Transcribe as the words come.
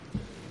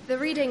The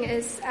reading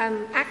is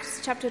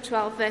Acts chapter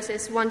 12,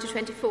 verses 1 to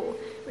 24,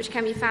 which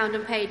can be found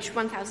on page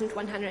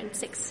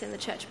 1106 in the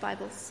Church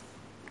Bibles.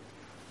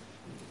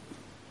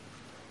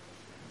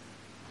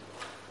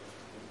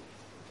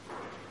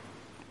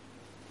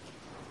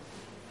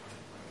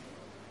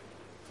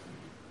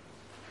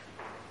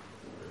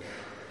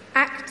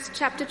 Acts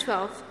chapter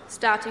 12,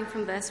 starting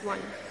from verse 1.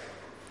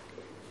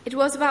 It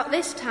was about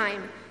this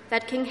time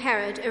that King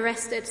Herod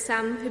arrested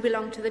some who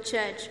belonged to the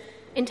church,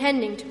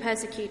 intending to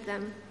persecute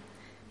them.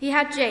 He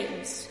had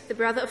James, the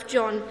brother of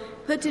John,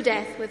 put to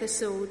death with a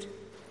sword.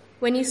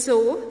 When he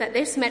saw that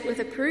this met with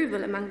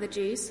approval among the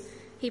Jews,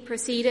 he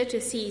proceeded to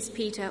seize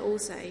Peter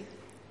also.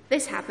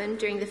 This happened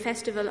during the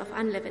festival of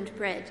unleavened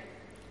bread.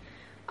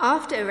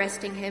 After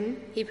arresting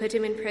him, he put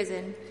him in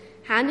prison,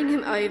 handing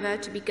him over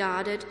to be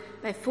guarded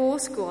by 4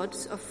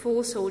 squads of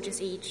 4 soldiers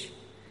each.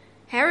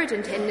 Herod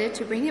intended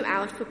to bring him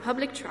out for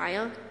public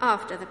trial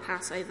after the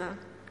Passover.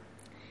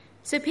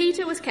 So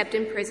Peter was kept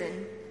in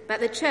prison, but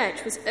the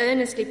church was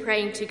earnestly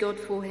praying to God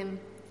for him.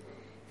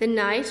 The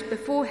night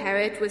before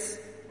Herod was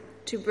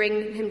to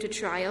bring him to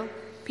trial,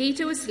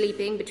 Peter was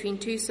sleeping between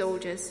 2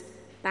 soldiers,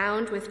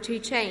 bound with 2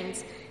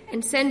 chains,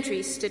 and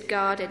sentries stood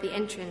guard at the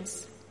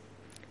entrance.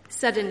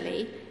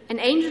 Suddenly, an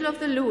angel of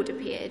the Lord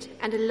appeared,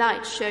 and a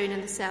light shone in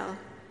the cell.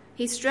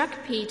 He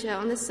struck Peter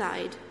on the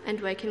side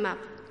and woke him up.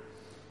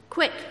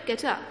 "Quick,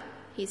 get up,"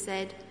 he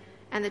said,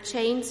 and the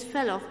chains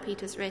fell off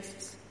Peter's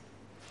wrists.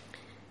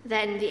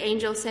 Then the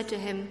angel said to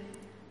him,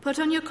 "Put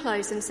on your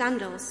clothes and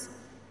sandals."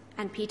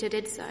 And Peter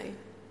did so.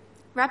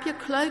 "Wrap your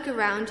cloak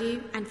around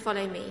you and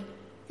follow me,"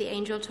 the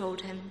angel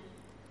told him.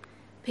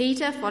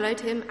 Peter followed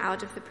him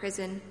out of the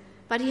prison,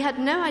 but he had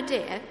no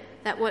idea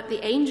that what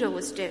the angel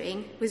was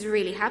doing was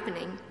really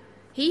happening.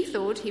 He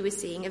thought he was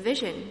seeing a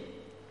vision.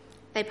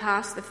 They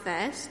passed the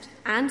first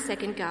and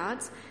second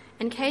guards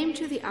and came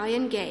to the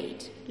iron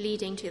gate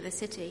leading to the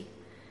city.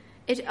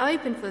 It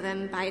opened for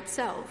them by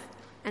itself,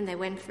 and they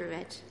went through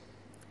it.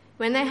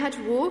 When they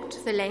had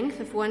walked the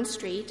length of one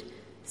street,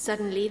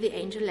 suddenly the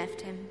angel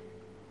left him.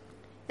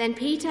 Then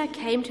Peter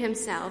came to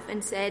himself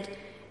and said,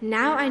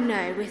 "Now I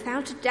know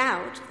without a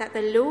doubt that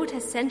the Lord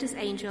has sent his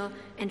angel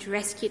and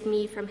rescued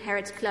me from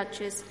Herod's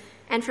clutches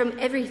and from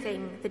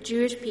everything the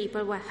Jewish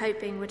people were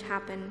hoping would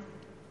happen."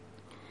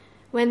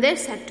 When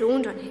this had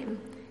dawned on him,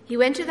 he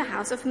went to the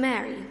house of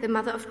Mary, the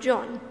mother of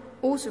John,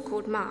 also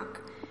called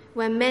Mark,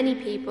 where many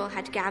people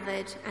had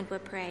gathered and were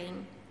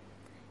praying.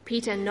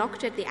 Peter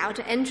knocked at the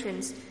outer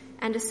entrance,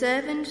 and a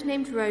servant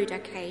named Rhoda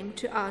came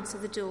to answer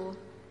the door.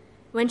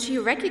 When she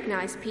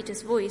recognized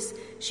Peter's voice,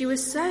 she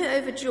was so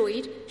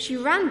overjoyed she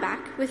ran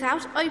back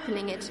without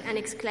opening it and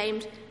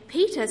exclaimed,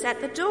 "Peter's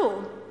at the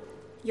door."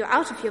 "You're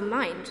out of your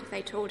mind,"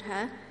 they told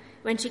her.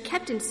 When she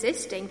kept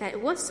insisting that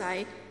it was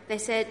so, they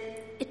said,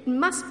 "It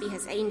must be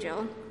his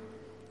angel."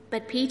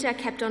 But Peter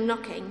kept on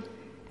knocking,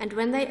 and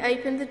when they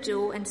opened the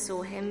door and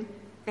saw him,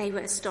 they were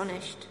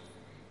astonished.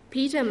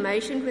 Peter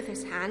motioned with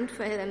his hand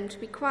for them to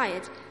be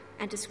quiet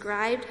and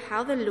described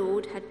how the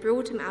Lord had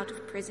brought him out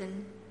of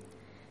prison.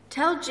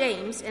 "Tell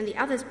James and the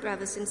other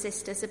brothers and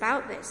sisters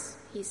about this,"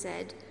 he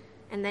said,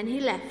 and then he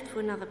left for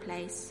another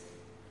place.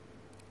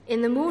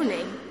 In the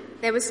morning,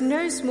 there was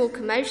no small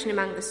commotion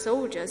among the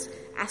soldiers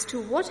as to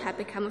what had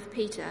become of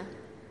Peter.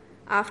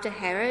 After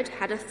Herod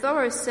had a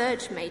thorough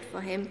search made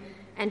for him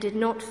and did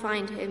not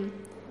find him,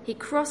 he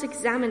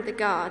cross-examined the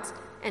guards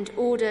and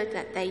ordered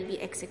that they be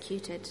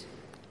executed.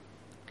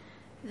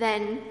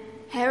 Then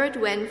Herod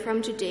went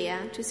from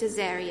Judea to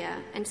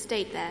Caesarea and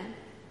stayed there.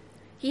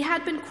 He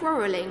had been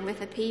quarreling with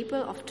the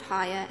people of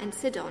Tyre and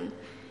Sidon.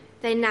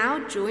 They now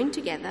joined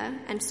together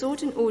and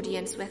sought an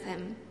audience with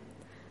him.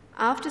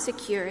 After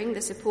securing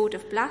the support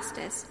of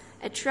Blastus,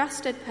 a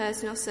trusted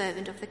personal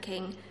servant of the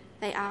king,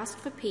 they asked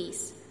for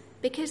peace,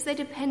 because they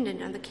depended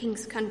on the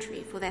king's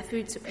country for their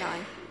food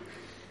supply.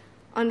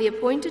 On the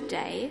appointed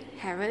day,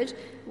 Herod,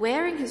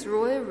 wearing his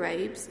royal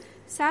robes,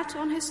 sat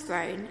on his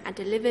throne and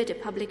delivered a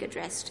public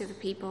address to the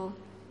people.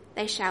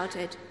 They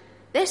shouted,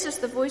 "This is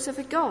the voice of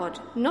a god,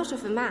 not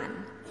of a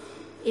man."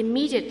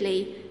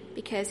 Immediately,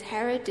 because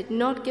Herod did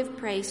not give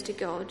praise to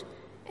God,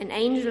 an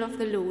angel of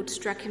the Lord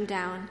struck him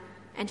down,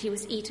 and he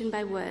was eaten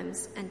by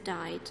worms and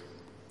died.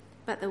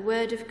 But the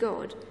word of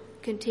God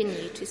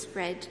continued to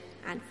spread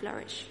and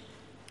flourish.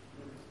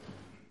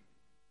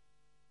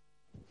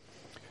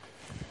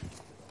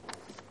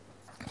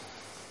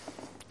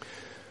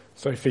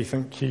 Sophie,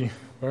 thank you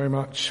very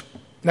much.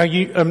 Now,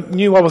 you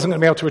knew I wasn't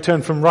going to be able to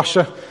return from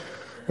Russia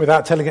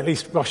without telling at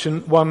least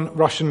one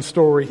Russian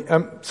story.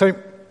 So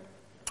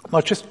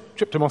my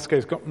trip to Moscow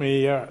has got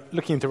me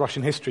looking into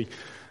Russian history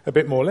a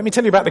bit more. Let me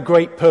tell you about the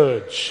Great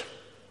Purge.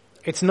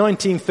 It's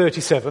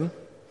 1937.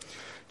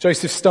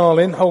 Joseph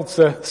Stalin holds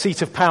the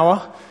seat of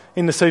power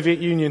in the Soviet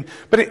Union,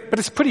 but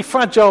it's a pretty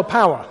fragile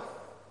power.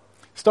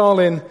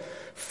 Stalin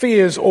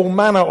fears all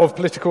manner of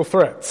political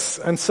threats,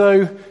 and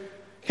so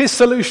his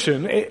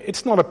solution,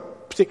 it's not a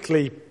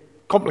particularly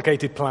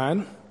complicated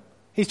plan.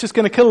 He's just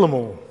going to kill them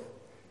all.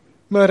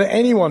 Murder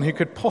anyone who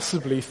could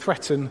possibly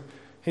threaten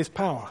his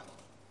power.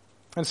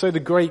 And so the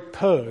Great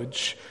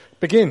Purge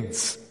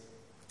begins.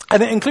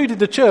 And it included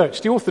the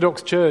church. The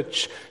Orthodox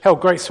Church held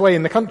great sway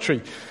in the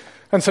country.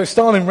 And so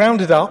Stalin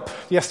rounded up,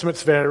 the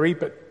estimates vary,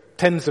 but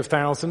tens of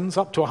thousands,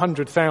 up to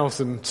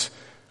 100,000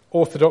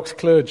 Orthodox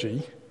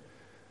clergy,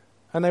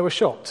 and they were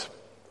shot.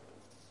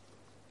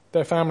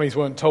 Their families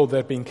weren't told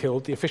they'd been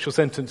killed. The official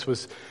sentence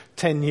was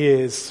 10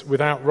 years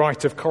without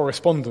right of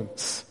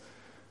correspondence.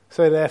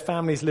 So their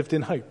families lived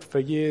in hope for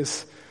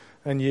years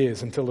and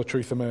years until the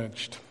truth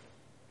emerged.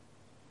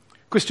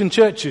 Christian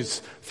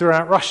churches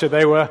throughout Russia,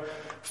 they were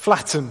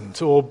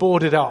flattened or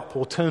boarded up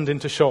or turned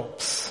into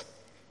shops.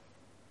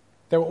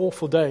 There were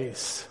awful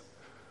days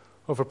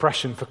of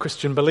oppression for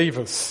Christian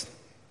believers.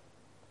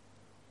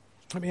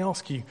 Let me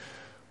ask you,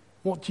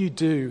 what do you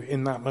do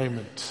in that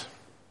moment?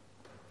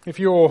 If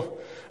you're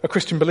a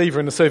Christian believer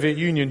in the Soviet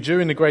Union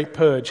during the Great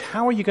Purge,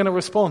 how are you going to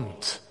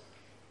respond?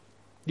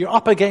 You're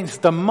up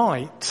against the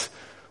might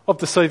of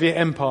the Soviet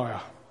Empire.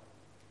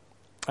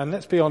 And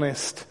let's be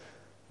honest,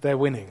 they're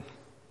winning.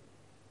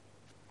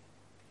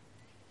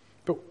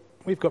 But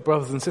we've got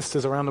brothers and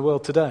sisters around the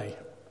world today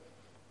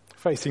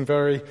facing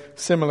very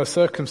similar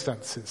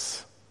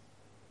circumstances.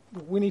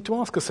 We need to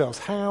ask ourselves,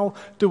 how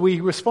do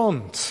we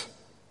respond?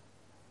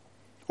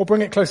 Or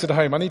bring it closer to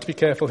home. I need to be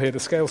careful here, the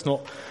scale's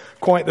not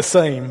quite the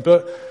same,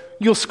 but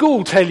your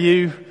school tell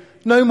you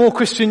no more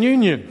Christian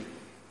union.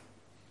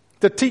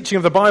 The teaching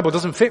of the Bible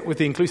doesn't fit with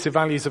the inclusive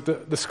values of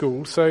the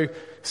school, so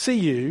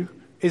CU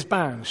is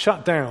banned,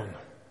 shut down.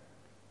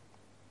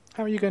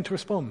 How are you going to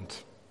respond?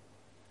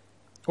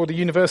 Or the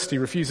university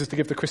refuses to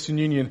give the Christian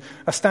Union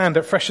a stand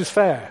at Freshers'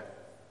 Fair.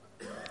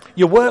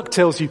 Your work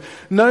tells you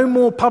no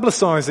more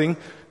publicising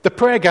the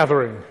prayer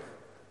gathering,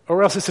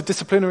 or else it's a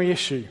disciplinary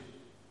issue.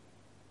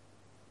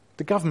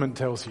 The government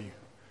tells you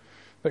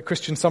that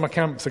Christian summer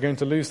camps are going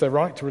to lose their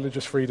right to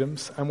religious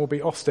freedoms and will be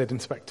Ofsted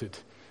inspected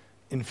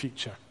in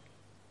future.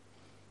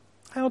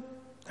 How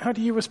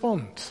do you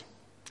respond?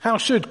 How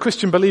should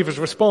Christian believers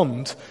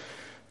respond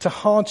to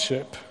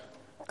hardship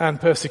and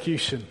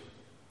persecution?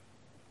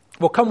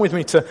 Well, come with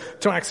me to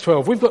Acts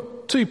 12. We've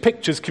got two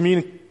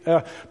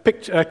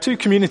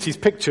communities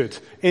pictured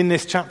in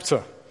this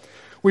chapter.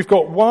 We've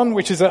got one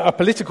which is a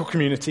political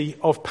community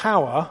of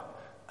power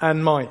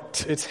and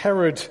might. It's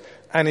Herod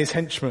and his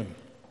henchmen.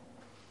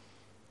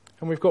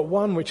 And we've got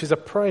one which is a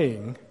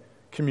praying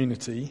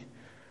community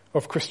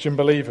of Christian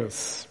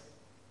believers.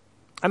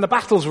 And the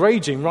battle's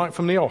raging right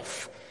from the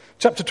off.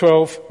 Chapter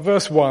 12,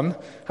 verse 1,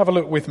 have a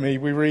look with me.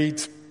 We read,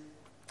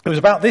 "It was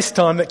about this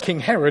time that King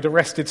Herod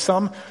arrested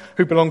some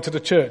who belonged to the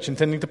church,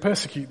 intending to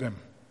persecute them.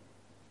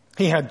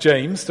 He had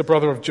James, the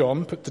brother of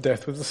John, put to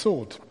death with the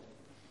sword.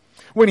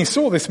 When he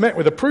saw this met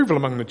with approval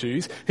among the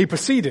Jews, he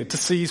proceeded to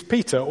seize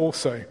Peter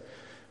also.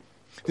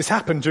 This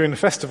happened during the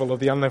festival of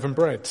the unleavened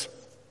bread.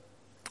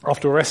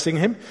 After arresting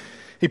him,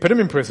 he put him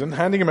in prison,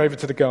 handing him over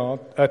to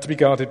to be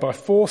guarded by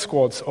 4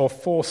 squads of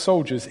 4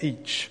 soldiers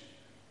each.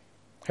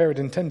 Herod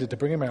intended to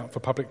bring him out for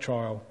public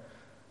trial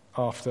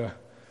after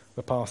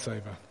the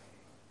Passover."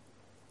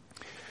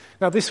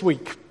 Now this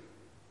week,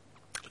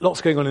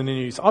 lots going on in the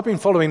news. I've been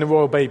following the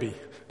royal baby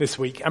this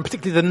week, and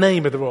particularly the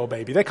name of the royal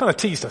baby. They kind of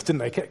teased us, didn't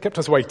they? Kept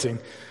us waiting.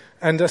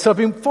 And so I've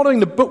been following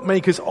the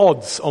bookmakers'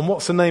 odds on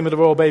what's the name of the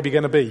royal baby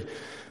going to be.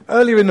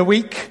 Earlier in the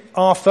week,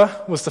 Arthur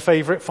was the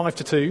favourite,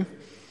 5-2.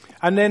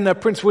 And then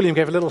Prince William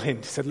gave a little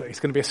hint. He said, look, it's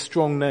going to be a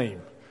strong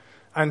name.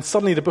 And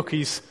suddenly the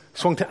bookies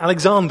swung to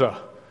Alexander,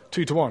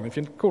 2-1. If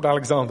you're called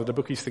Alexander, the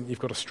bookies think you've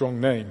got a strong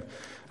name.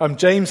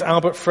 James,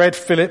 Albert, Fred,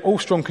 Philip, all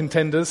strong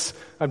contenders.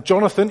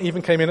 Jonathan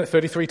even came in at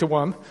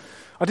 33-1.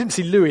 I didn't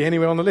see Louis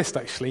anywhere on the list,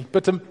 actually.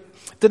 But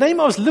the name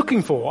I was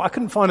looking for, I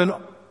couldn't find an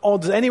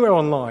odds anywhere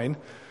online,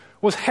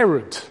 was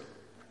Herod.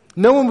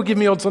 No one would give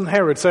me odds on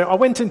Herod. So I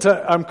went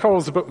into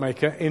Coral's the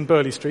bookmaker in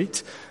Burley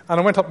Street,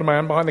 and I went up to the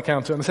man behind the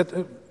counter and I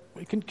said,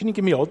 can you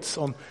give me odds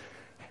on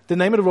the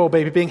name of the royal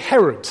baby being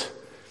Herod?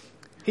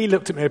 He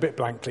looked at me a bit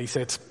blankly,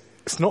 said,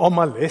 it's not on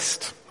my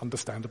list,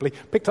 understandably.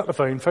 Picked up the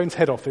phone, phone's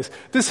head office.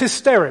 There's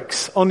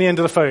hysterics on the end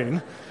of the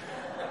phone.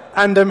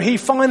 And he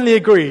finally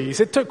agrees.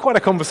 It took quite a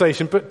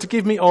conversation, but to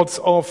give me odds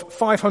of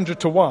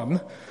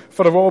 500-1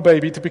 for the royal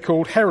baby to be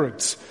called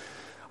Herod.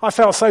 I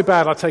felt so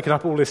bad I'd taken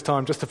up all this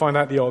time just to find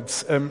out the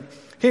odds.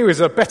 Here is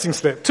a betting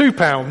slip,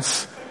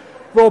 £2.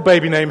 Royal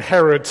baby name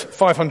Herod,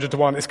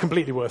 500-1. It's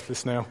completely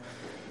worthless now.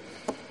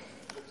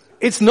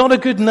 It's not a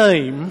good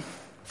name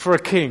for a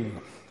king.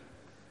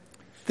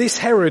 This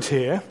Herod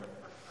here,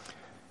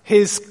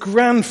 his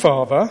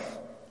grandfather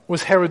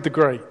was Herod the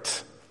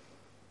Great.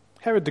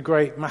 Herod the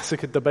Great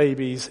massacred the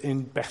babies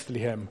in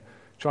Bethlehem,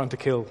 trying to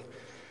kill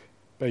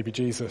baby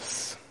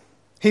Jesus.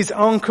 His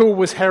uncle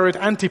was Herod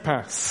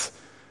Antipas,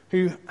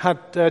 who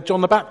had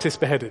John the Baptist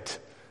beheaded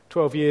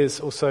 12 years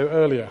or so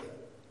earlier.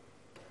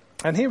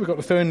 And here we've got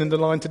the third in the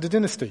line to the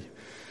dynasty,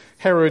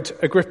 Herod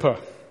Agrippa.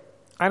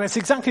 And it's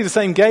exactly the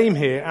same game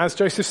here as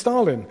Joseph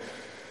Stalin.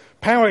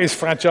 Power is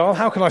fragile.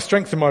 How can I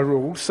strengthen my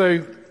rule?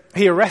 So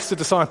he arrests the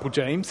disciple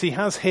James. He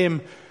has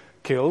him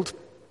killed,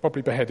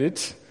 probably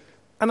beheaded.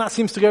 And that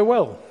seems to go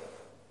well.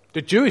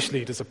 The Jewish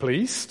leaders are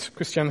pleased.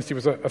 Christianity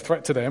was a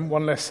threat to them.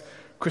 One less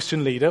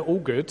Christian leader, all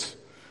good.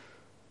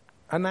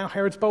 and now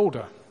Herod's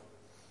bolder.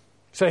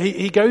 So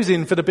he goes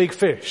in for the big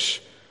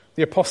fish,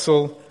 the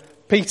apostle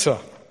Peter.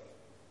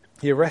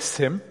 He arrests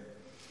him,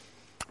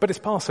 but it's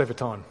Passover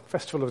time,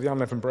 festival of the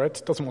unleavened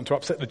bread. Doesn't want to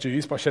upset the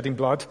Jews by shedding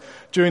blood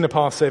during the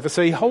Passover,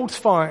 so he holds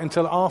fire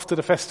until after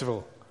the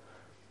festival.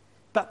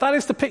 That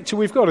is the picture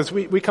we've got as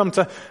we come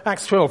to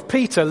Acts 12.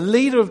 Peter,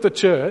 leader of the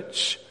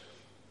church,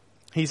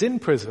 he's in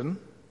prison,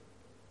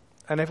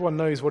 and everyone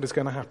knows what is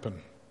going to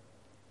happen.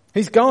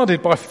 He's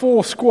guarded by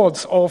 4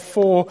 squads of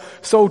 4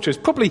 soldiers,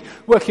 probably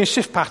working a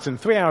shift pattern,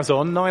 3 hours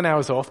on, 9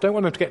 hours off. Don't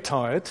want them to get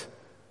tired.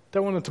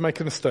 Don't want them to make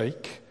a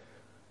mistake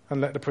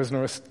and let the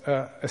prisoner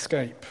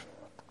escape.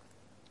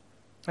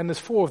 And there's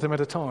 4 of them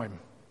at a time.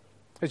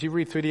 As you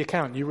read through the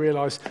account, you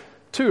realise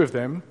 2 of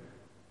them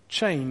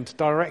chained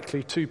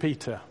directly to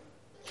Peter.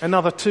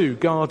 Another 2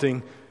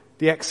 guarding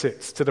the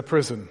exits to the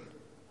prison.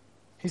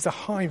 He's a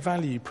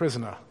high-value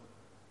prisoner.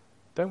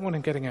 Don't want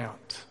him getting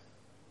out.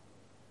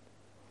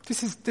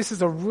 This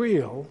is a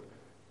real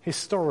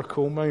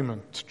historical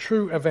moment,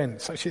 true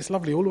events. Actually, it's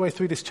lovely. All the way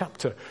through this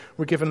chapter,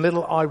 we're given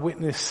little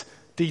eyewitness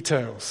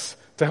details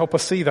to help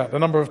us see that. The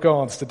number of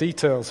guards, the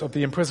details of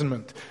the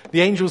imprisonment,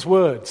 the angel's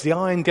words, the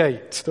iron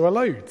gate. There are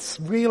loads,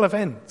 real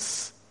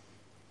events.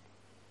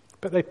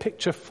 But they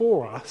picture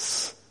for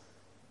us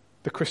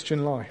the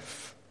Christian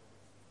life.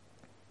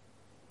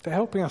 They're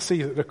helping us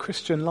see that the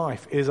Christian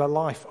life is a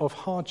life of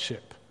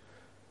hardship,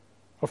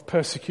 of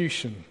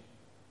persecution.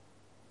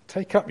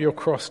 Take up your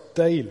cross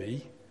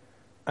daily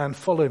and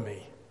follow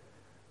me,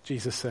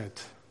 Jesus said.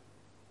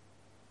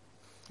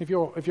 If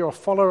you're a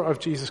follower of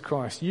Jesus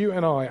Christ, you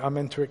and I are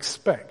meant to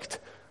expect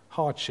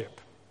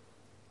hardship.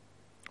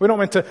 We're not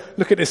meant to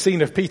look at this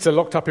scene of Peter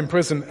locked up in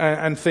prison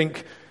and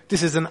think,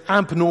 this is an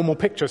abnormal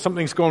picture,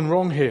 something's gone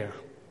wrong here.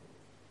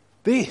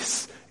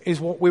 This is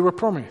what we were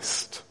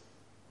promised.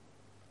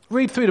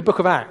 Read through the book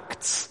of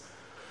Acts,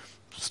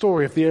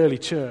 story of the early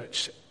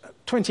church,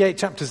 28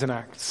 chapters in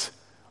Acts.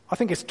 I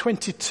think it's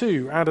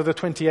 22 out of the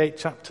 28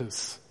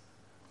 chapters.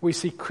 We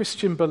see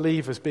Christian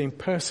believers being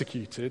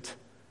persecuted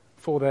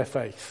for their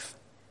faith.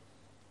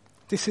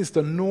 This is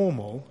the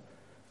normal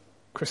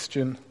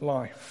Christian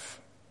life.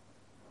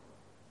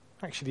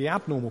 Actually, the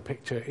abnormal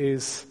picture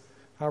is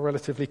our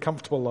relatively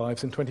comfortable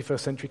lives in 21st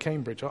century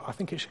Cambridge. I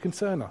think it should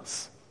concern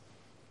us.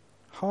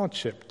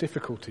 Hardship,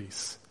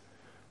 difficulties,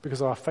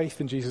 because of our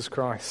faith in Jesus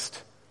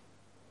Christ.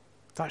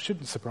 That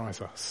shouldn't surprise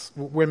us.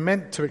 We're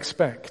meant to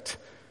expect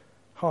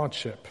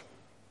hardship.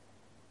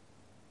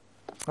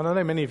 And I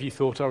know many of you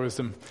thought I was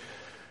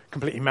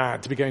completely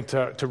mad to be going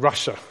to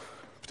Russia,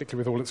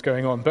 particularly with all that's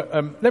going on. But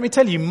let me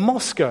tell you,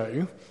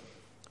 Moscow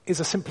is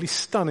a simply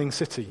stunning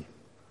city.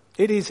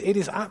 It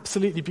is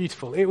absolutely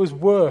beautiful. It was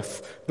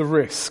worth the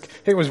risk.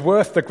 It was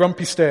worth the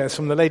grumpy stares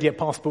from the lady at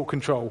passport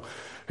control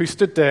who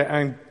stood there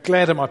and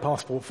glared at my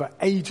passport for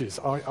ages.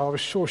 I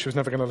was sure she was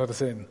never going to let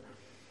us in.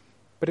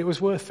 But it was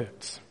worth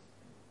it.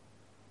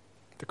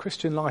 The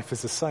Christian life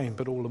is the same,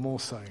 but all the more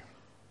so.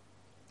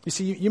 You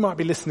see, you might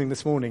be listening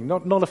this morning,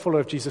 not a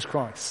follower of Jesus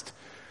Christ,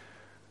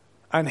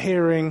 and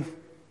hearing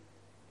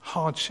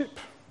hardship,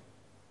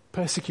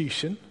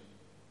 persecution,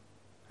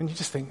 and you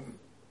just think,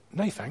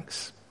 no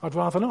thanks, I'd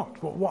rather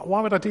not.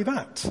 Why would I do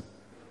that?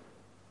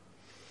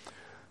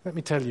 Let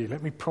me tell you,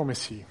 let me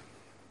promise you,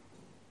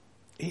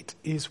 it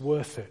is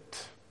worth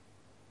it.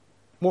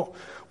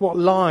 What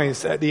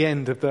lies at the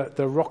end of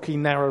the rocky,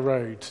 narrow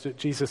road that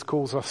Jesus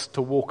calls us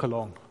to walk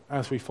along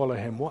as we follow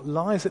him, what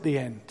lies at the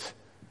end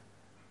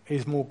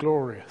is more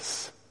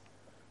glorious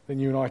than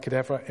you and I could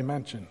ever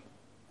imagine.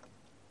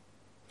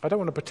 I don't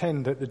want to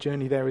pretend that the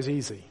journey there is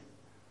easy.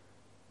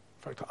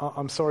 In fact,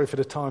 I'm sorry for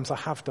the times I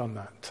have done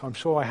that. I'm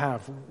sure I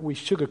have. We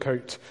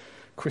sugarcoat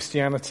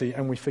Christianity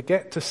and we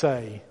forget to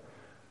say,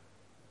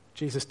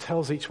 Jesus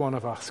tells each one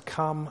of us,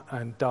 come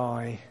and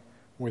die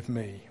with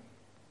me.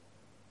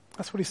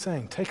 That's what he's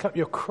saying. Take up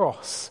your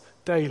cross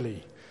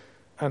daily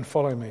and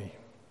follow me.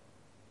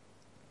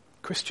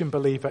 Christian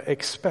believer,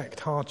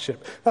 expect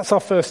hardship. That's our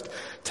first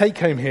take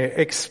home here.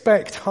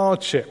 Expect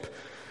hardship.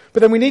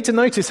 But then we need to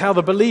notice how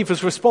the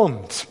believers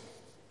respond.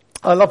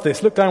 I love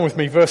this. Look down with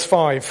me, verse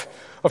 5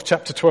 of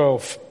chapter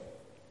 12.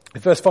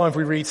 In verse 5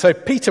 we read, so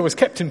Peter was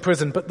kept in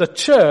prison, but the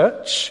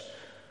church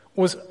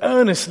was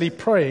earnestly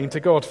praying to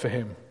God for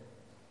him.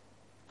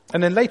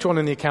 And then later on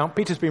in the account,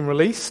 Peter's been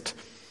released,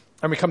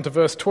 and we come to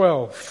verse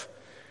 12,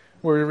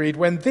 where we read,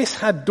 when this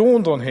had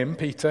dawned on him,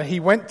 Peter, he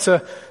went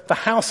to the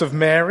house of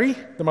Mary,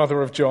 the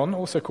mother of John,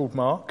 also called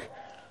Mark,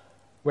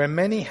 where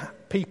many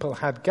people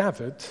had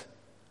gathered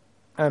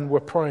and were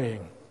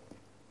praying.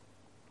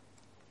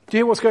 Do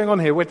you hear what's going on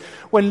here?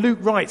 When Luke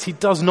writes, he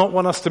does not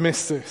want us to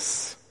miss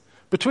this.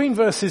 Between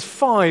verses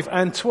 5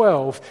 and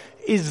 12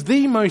 is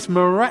the most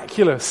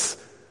miraculous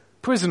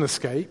prison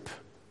escape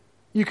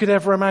you could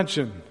ever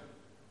imagine.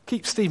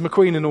 Keep Steve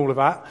McQueen and all of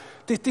that.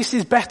 This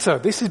is better.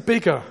 This is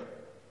bigger.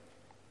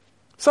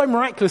 So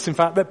miraculous, in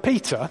fact, that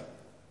Peter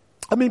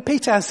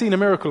has seen a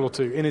miracle or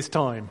two in his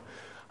time.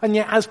 And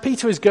yet, as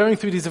Peter is going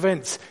through these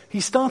events,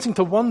 he's starting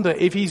to wonder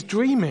if he's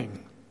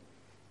dreaming.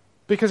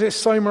 Because it's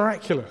so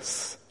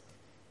miraculous.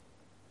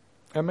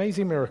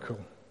 Amazing miracle.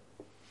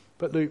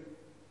 But Luke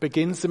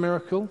begins the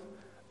miracle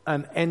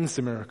and ends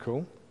the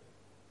miracle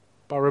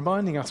by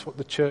reminding us what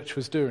the church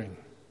was doing.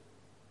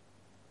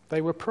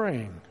 They were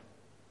praying.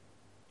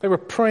 They were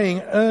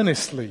praying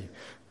earnestly.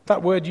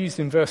 That word used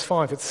in verse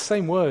 5, it's the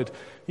same word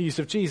used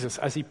of Jesus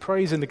as he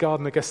prays in the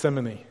Garden of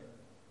Gethsemane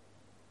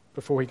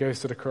before he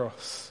goes to the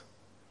cross.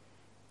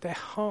 They're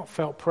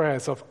heartfelt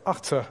prayers of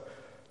utter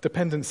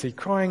dependency,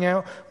 crying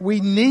out, "We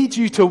need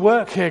you to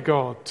work here,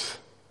 God."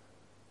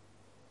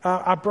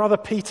 Our brother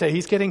Peter,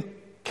 he's getting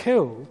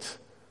killed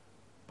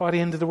by the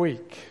end of the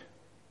week.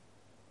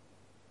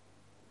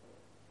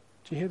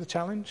 Do you hear the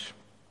challenge?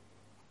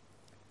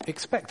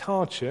 Expect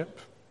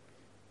hardship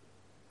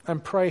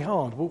and pray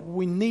hard.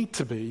 We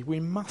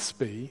must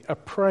be a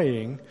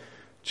praying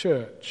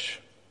church.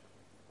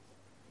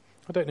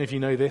 I don't know if you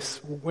know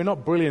this. We're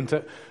not brilliant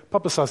at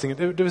publicising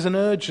it. There was an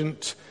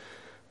urgent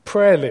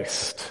prayer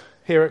list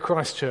here at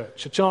Christ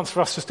Church, a chance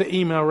for us just to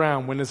email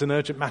around when there's an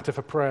urgent matter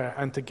for prayer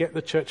and to get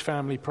the church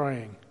family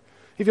praying.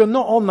 If you're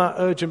not on that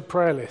urgent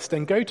prayer list,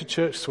 then go to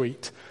Church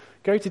Suite,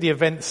 go to the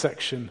events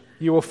section.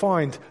 You will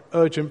find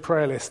urgent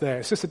prayer list there.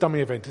 It's just a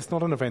dummy event. It's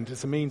not an event.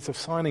 It's a means of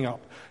signing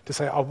up to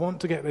say, I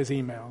want to get those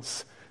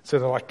emails so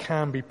that I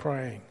can be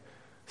praying.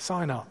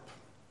 Sign up.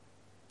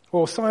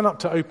 Or sign up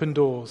to Open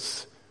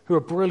Doors, who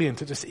are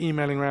brilliant at just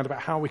emailing around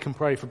about how we can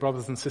pray for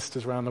brothers and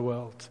sisters around the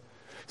world.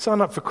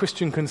 Sign up for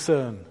Christian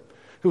Concern,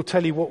 who will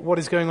tell you what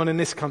is going on in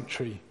this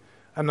country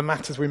and the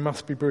matters we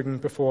must be bringing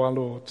before our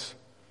Lord.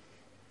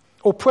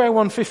 Or Prayer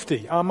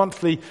 150, our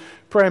monthly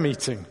prayer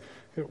meeting.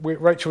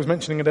 Rachel was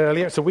mentioning it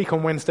earlier. It's a week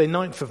on Wednesday,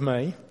 9th of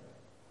May.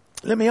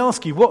 Let me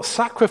ask you, what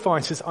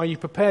sacrifices are you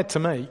prepared to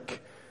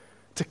make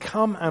to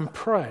come and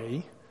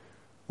pray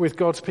with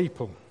God's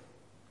people?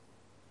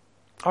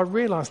 I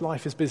realise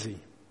life is busy.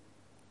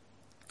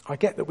 I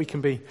get that we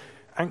can be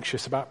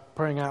anxious about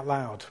praying out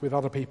loud with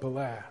other people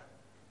there.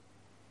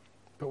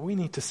 But we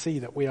need to see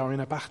that we are in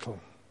a battle.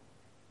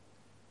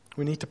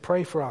 We need to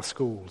pray for our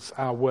schools,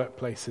 our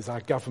workplaces,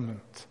 our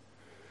government.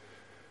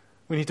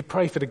 We need to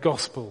pray for the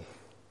gospel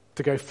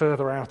to go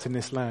further out in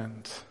this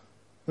land.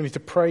 We need to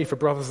pray for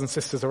brothers and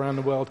sisters around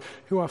the world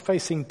who are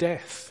facing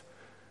death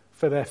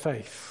for their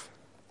faith.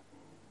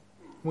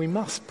 We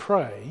must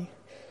pray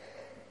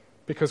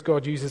because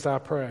God uses our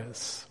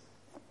prayers.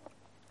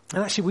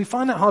 And actually, we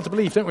find that hard to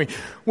believe, don't we?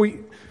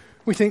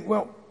 We think,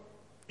 well,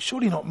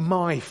 surely not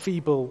my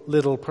feeble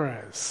little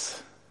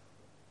prayers.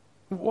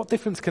 What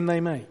difference can they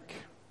make?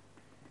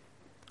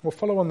 Well,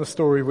 follow on the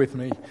story with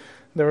me.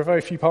 There are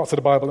very few parts of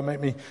the Bible that make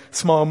me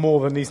smile more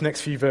than these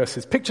next few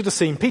verses. Picture the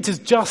scene. Peter's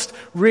just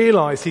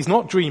realized he's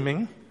not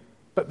dreaming,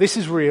 but this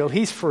is real.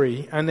 He's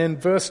free. And then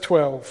verse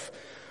 12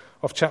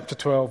 of chapter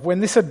 12. When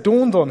this had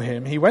dawned on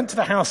him, he went to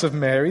the house of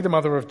Mary, the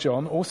mother of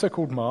John, also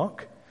called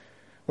Mark,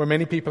 where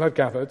many people had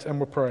gathered and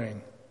were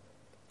praying.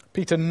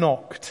 Peter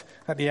knocked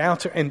at the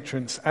outer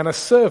entrance, and a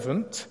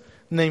servant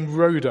named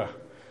Rhoda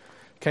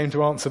came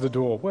to answer the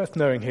door. Worth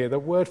knowing here, the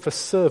word for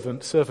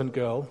servant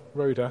girl,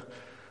 Rhoda,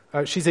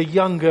 she's a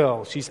young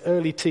girl. She's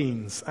early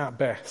teens at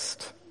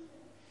best.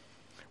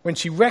 When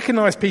she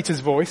recognized Peter's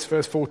voice,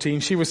 verse 14,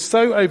 she was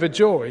so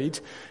overjoyed,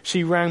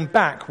 she ran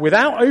back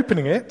without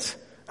opening it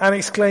and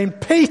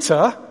exclaimed,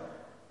 "Peter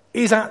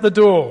is at the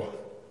door."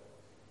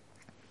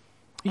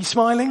 Are you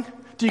smiling?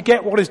 Do you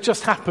get what has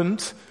just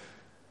happened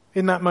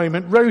in that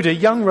moment? Rhoda,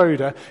 young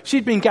Rhoda,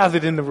 she'd been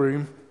gathered in the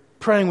room,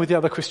 praying with the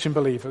other Christian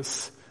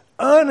believers,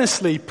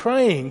 earnestly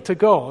praying to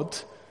God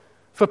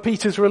for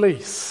Peter's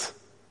release.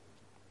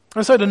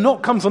 And so the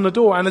knock comes on the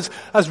door, and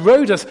as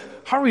Rhoda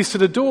hurries to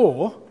the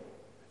door,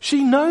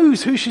 she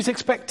knows who she's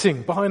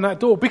expecting behind that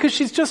door, because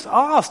she's just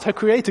asked her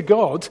Creator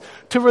God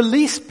to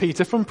release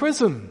Peter from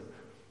prison.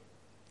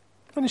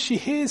 And as she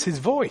hears his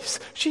voice,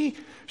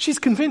 she's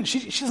convinced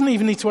she doesn't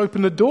even need to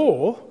open the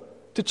door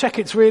to check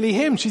it's really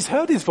him. She's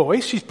heard his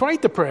voice, she's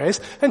prayed the prayers,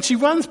 and she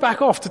runs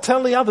back off to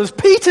tell the others,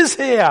 "Peter's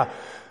here!"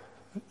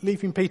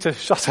 Leaving Peter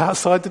shut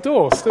outside the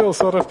door, still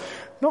sort of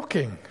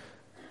knocking.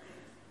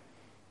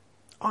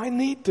 I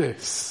need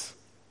this.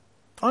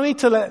 I need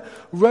to let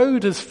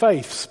Rhoda's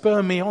faith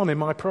spur me on in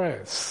my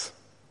prayers.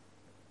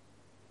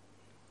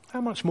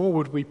 How much more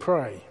would we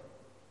pray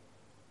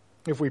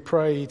if we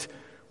prayed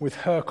with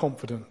her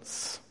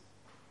confidence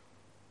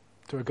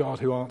to a God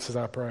who answers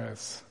our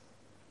prayers?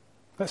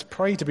 Let's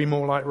pray to be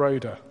more like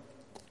Rhoda.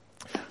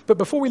 But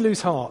before we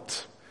lose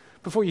heart,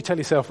 before you tell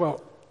yourself,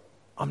 well,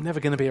 I'm never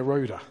going to be a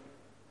Rhoda,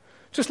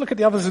 just look at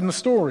the others in the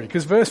story,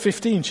 because verse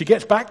 15, she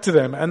gets back to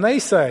them and they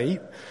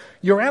say,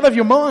 "You're out of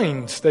your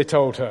mind," they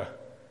told her.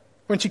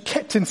 When she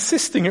kept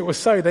insisting it was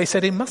so, they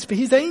said, "It must be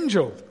his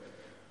angel."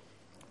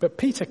 But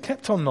Peter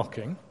kept on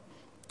knocking,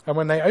 and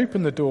when they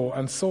opened the door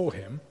and saw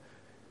him,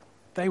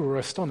 they were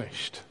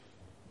astonished.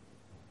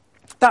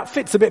 That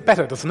fits a bit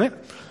better, doesn't it?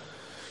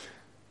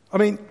 I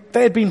mean,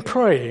 they had been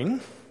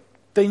praying.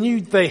 They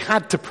knew they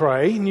had to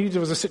pray, knew there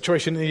was a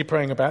situation they needed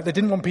praying about. They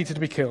didn't want Peter to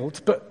be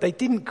killed, but they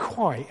didn't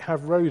quite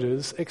have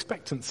Rhoda's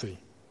expectancy.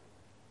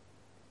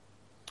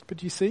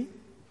 But you see,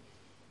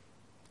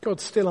 God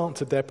still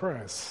answered their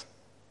prayers.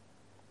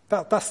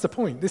 That's the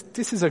point.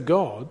 This is a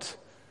God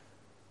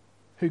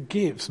who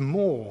gives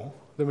more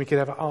than we could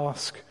ever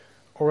ask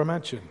or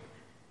imagine.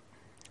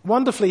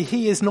 Wonderfully,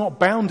 he is not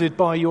bounded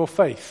by your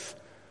faith,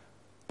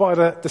 by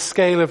the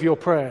scale of your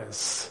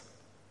prayers,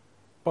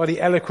 by the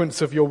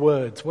eloquence of your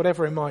words,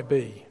 whatever it might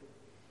be.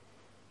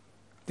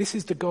 This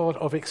is the God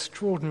of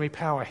extraordinary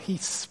power. He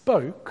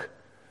spoke,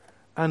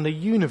 and the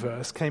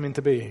universe came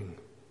into being.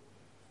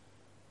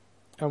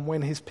 And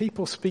when his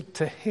people speak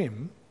to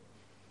him,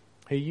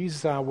 he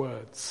uses our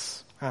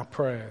words, our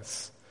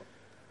prayers,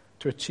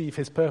 to achieve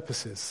his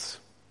purposes.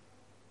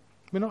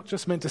 We're not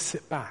just meant to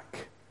sit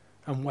back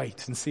and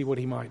wait and see what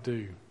he might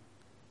do.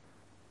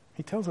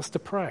 He tells us to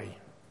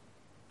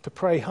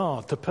pray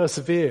hard, to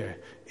persevere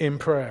in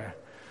prayer.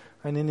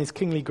 And in his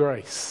kingly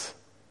grace,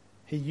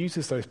 he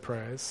uses those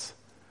prayers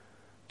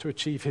to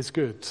achieve his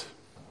good.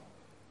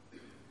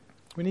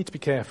 We need to be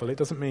careful. It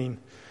doesn't mean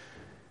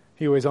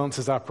he always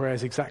answers our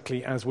prayers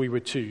exactly as we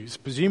would choose.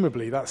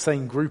 Presumably, that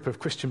same group of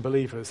Christian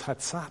believers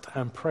had sat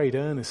and prayed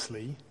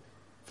earnestly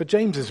for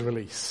James's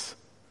release.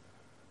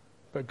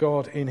 But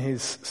God, in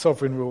his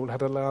sovereign rule,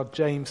 had allowed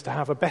James to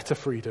have a better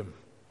freedom,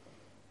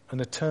 an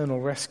eternal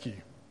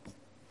rescue.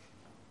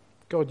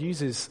 God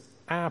uses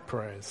our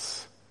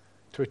prayers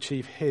to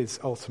achieve his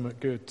ultimate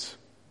good.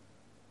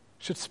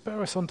 Should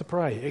spur us on to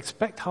pray.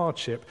 Expect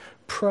hardship.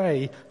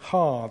 Pray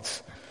hard.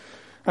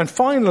 And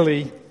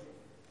finally,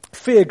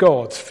 fear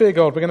God. Fear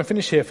God. We're going to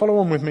finish here. Follow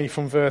on with me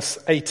from verse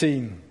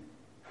 18.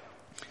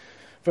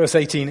 Verse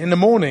 18. In the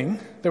morning,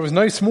 there was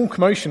no small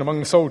commotion among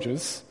the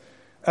soldiers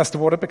as to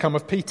what had become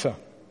of Peter.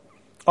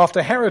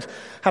 After Herod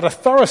had a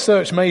thorough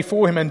search made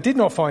for him and did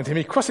not find him,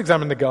 he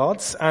cross-examined the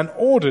guards and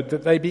ordered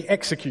that they be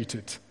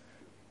executed.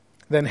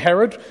 Then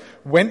Herod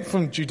went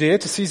from Judea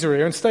to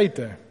Caesarea and stayed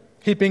there.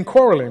 He'd been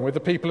quarreling with the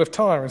people of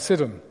Tyre and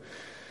Sidon.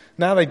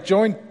 Now they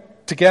joined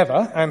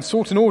together and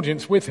sought an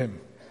audience with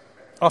him.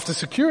 After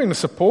securing the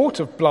support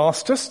of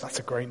Blastus, that's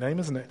a great name,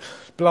 isn't it?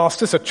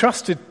 Blastus, a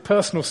trusted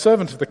personal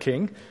servant of the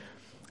king,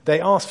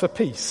 they asked for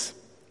peace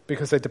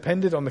because they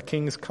depended on the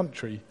king's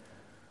country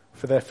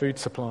for their food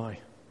supply.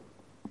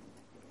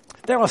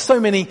 There are so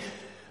many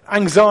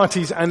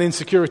anxieties and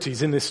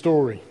insecurities in this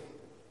story.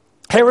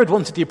 Herod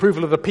wanted the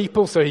approval of the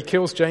people, so he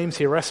kills James,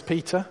 he arrests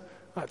Peter.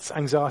 That's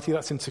anxiety,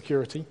 that's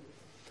insecurity.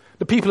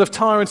 The people of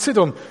Tyre and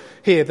Sidon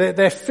here,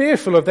 they're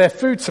fearful of their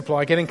food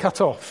supply getting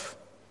cut off.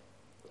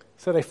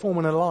 So they form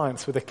an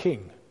alliance with a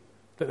king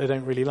that they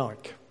don't really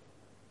like.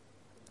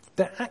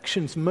 Their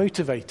actions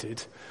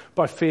motivated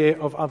by fear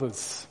of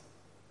others.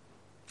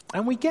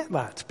 And we get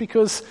that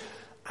because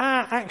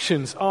our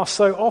actions are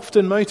so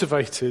often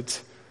motivated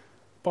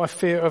by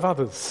fear of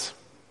others.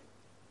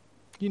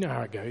 You know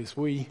how it goes.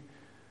 We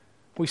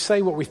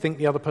say what we think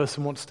the other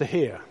person wants to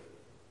hear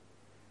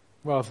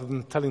rather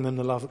than telling them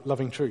the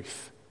loving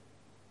truth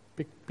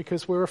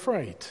because we're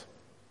afraid.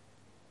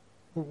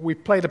 We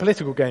played a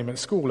political game at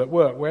school, at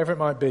work, wherever it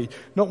might be,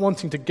 not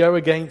wanting to go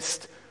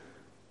against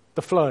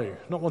the flow,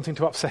 not wanting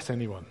to upset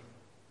anyone.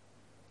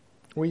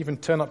 We even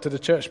turn up to the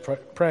church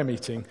prayer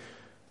meeting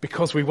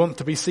because we want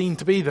to be seen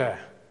to be there.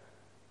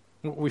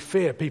 We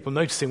fear people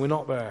noticing we're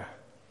not there.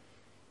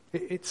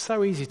 It's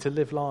so easy to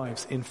live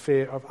lives in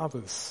fear of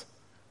others,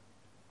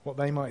 what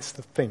they might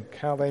think,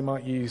 how they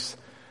might use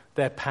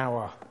their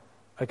power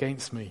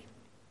against me.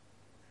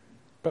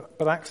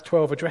 But Acts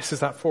 12 addresses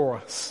that for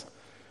us.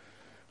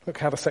 Look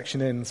how the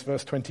section ends,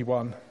 verse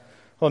 21.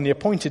 On the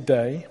appointed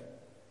day,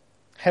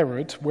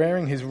 Herod,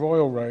 wearing his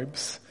royal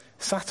robes,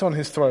 sat on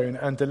his throne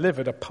and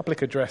delivered a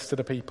public address to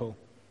the people.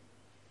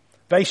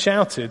 They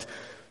shouted,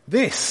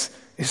 "This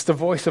is the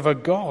voice of a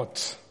god,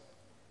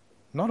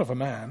 not of a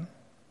man."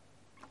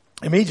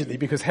 Immediately,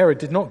 because Herod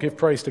did not give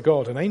praise to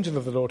God, an angel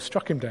of the Lord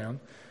struck him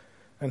down,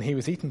 and he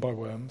was eaten by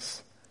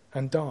worms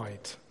and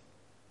died.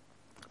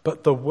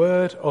 But the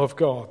word of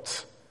God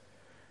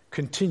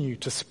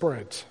continued to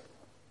spread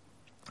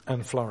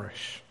and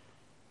flourish.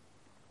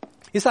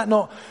 Is that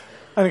not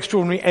an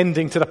extraordinary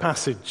ending to the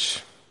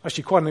passage?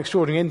 Actually, quite an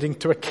extraordinary ending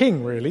to a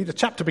king, really. The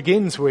chapter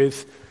begins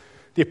with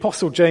the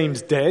Apostle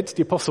James dead,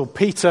 the Apostle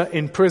Peter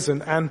in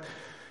prison, and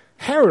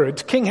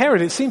Herod, King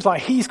Herod, it seems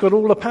like he's got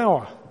all the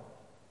power.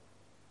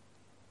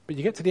 But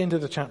you get to the end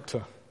of the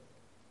chapter.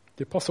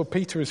 The Apostle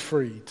Peter is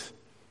freed.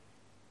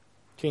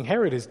 King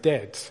Herod is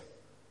dead.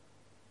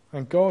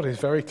 And God is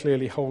very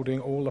clearly holding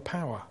all the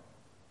power.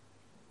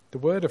 The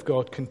word of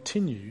God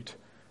continued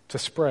to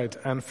spread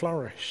and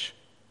flourish.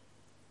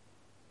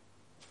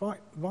 It's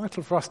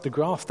vital for us to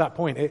grasp that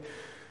point.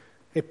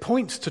 It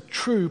points to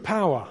true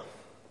power.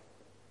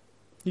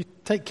 You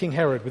take King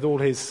Herod with all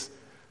his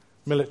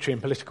military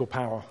and political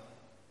power.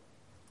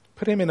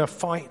 Put him in a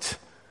fight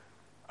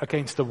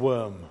against a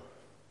worm.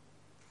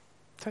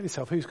 Tell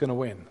yourself who's going to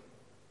win.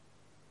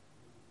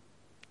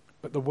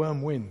 But the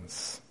worm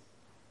wins.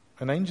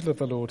 An angel of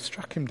the Lord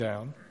struck him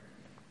down,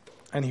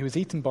 and he was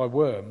eaten by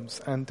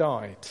worms and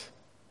died.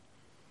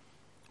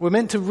 We're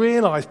meant to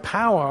realize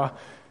power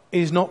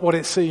is not what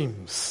it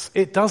seems.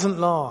 It doesn't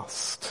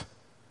last.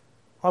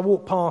 I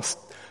walked past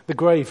the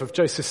grave of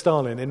Joseph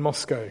Stalin in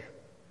Moscow,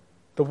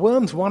 The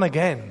worms won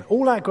again.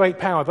 All that great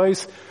power,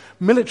 those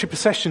military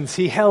processions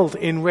he held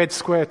in Red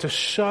Square to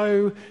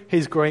show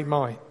his great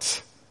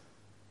might.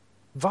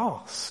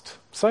 Vast,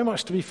 so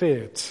much to be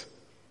feared.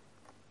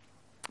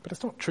 But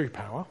it's not true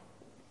power.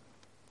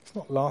 It's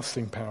not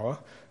lasting power.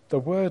 The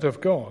word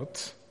of God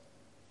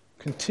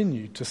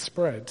continued to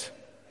spread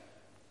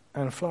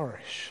and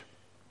flourish.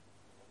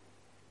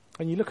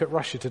 And you look at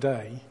Russia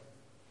today,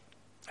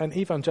 and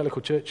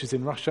evangelical churches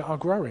in Russia are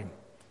growing.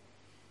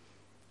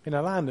 In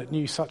a land that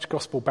knew such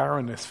gospel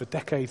barrenness for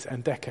decades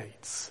and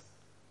decades,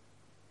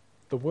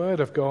 the word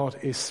of God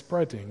is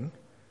spreading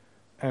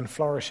and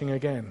flourishing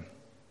again.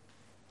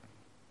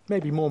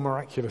 Maybe more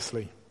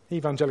miraculously,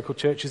 evangelical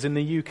churches in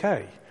the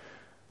UK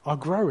are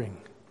growing.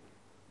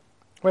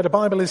 Where the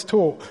Bible is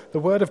taught, the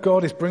word of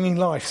God is bringing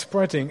life,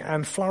 spreading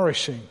and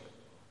flourishing.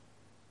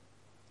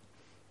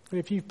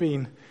 If you've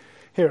been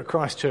here at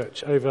Christ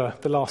Church over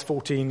the last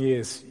 14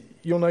 years,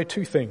 you'll know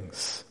two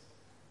things.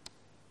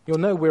 You'll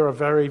know we're a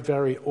very,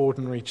 very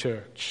ordinary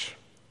church.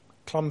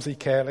 Clumsy,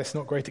 careless,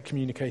 not great at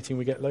communicating,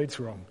 we get loads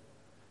wrong.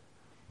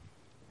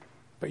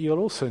 But you'll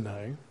also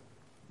know,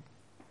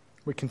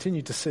 we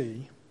continue to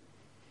see,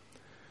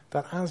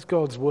 that as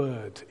God's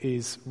word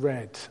is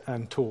read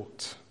and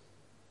taught,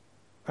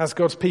 as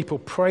God's people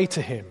pray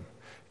to him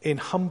in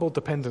humble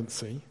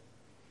dependency,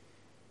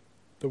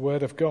 the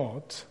word of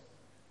God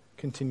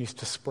continues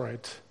to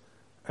spread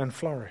and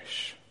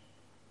flourish.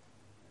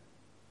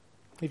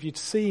 If you'd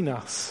seen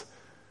us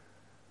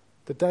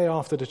the day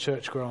after the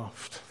church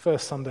graft,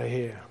 first Sunday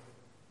here,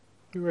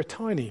 we were a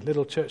tiny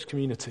little church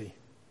community,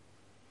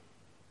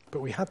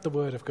 but we had the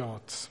word of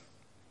God.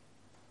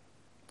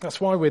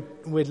 That's why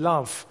we'd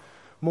love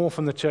more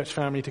from the church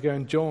family to go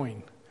and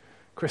join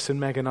Chris and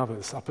Meg and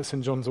others up at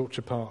St John's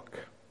Orchard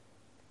Park.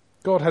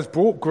 God has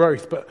brought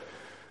growth, but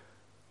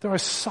there are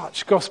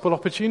such gospel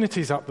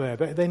opportunities up there.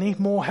 They need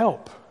more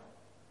help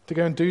to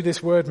go and do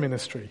this word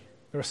ministry.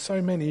 There are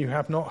so many who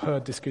have not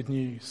heard this good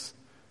news.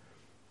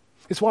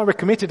 It's why we're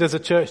committed as a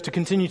church to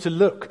continue to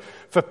look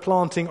for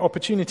planting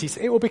opportunities.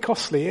 It will be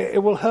costly.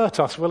 It will hurt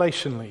us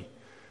relationally.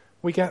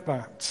 We get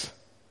that.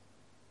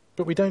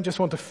 But we don't just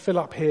want to fill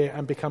up here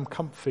and become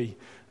comfy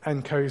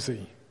and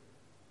cozy,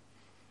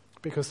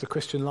 because the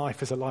Christian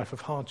life is a life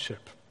of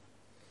hardship.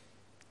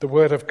 The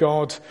word of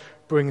God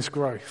brings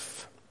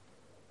growth.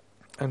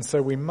 And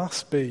so we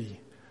must be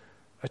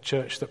a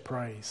church that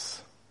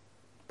prays,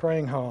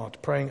 praying hard,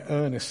 praying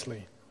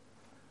earnestly,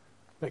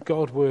 that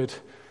God would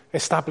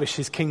establish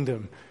his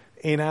kingdom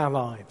in our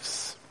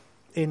lives,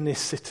 in this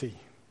city,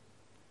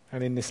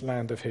 and in this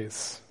land of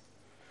his.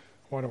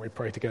 Why don't we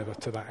pray together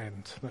to that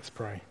end? Let's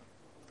pray.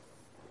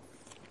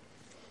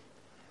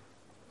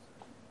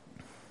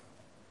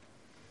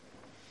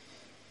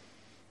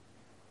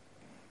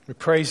 We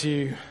praise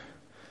you,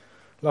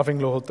 loving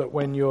Lord, that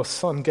when your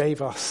Son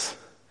gave us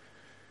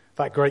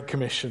that great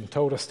commission,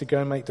 told us to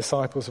go and make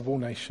disciples of all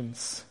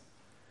nations,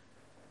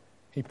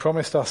 he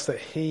promised us that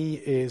he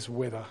is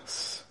with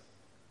us.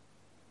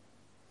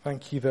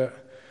 Thank you that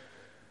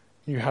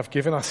you have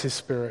given us his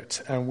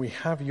Spirit and we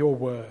have your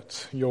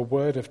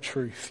word of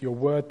truth, your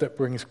word that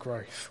brings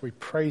growth. We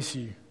praise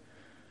you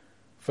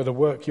for the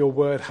work your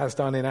word has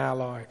done in our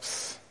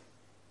lives.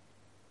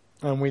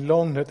 And we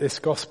long that this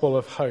gospel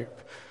of hope,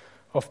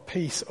 of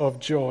peace, of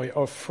joy,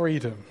 of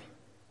freedom,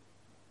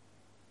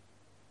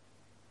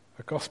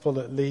 a gospel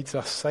that leads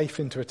us safe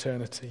into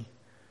eternity,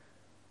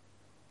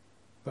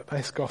 that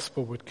this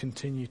gospel would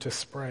continue to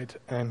spread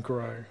and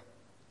grow.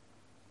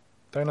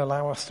 Don't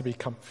allow us to be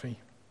comfy.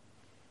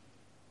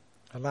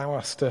 Allow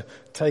us to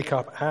take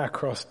up our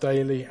cross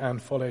daily and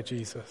follow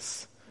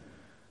Jesus.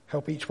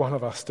 Help each one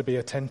of us to be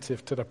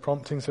attentive to the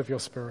promptings of your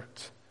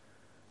Spirit,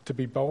 to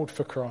be bold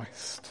for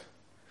Christ,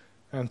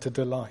 and to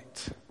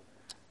delight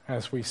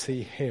as we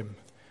see him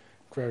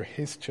grow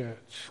his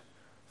church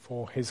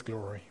for his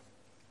glory.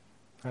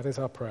 That is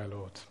our prayer,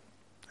 Lord,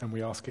 and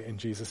we ask it in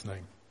Jesus'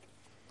 name.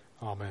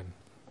 Amen.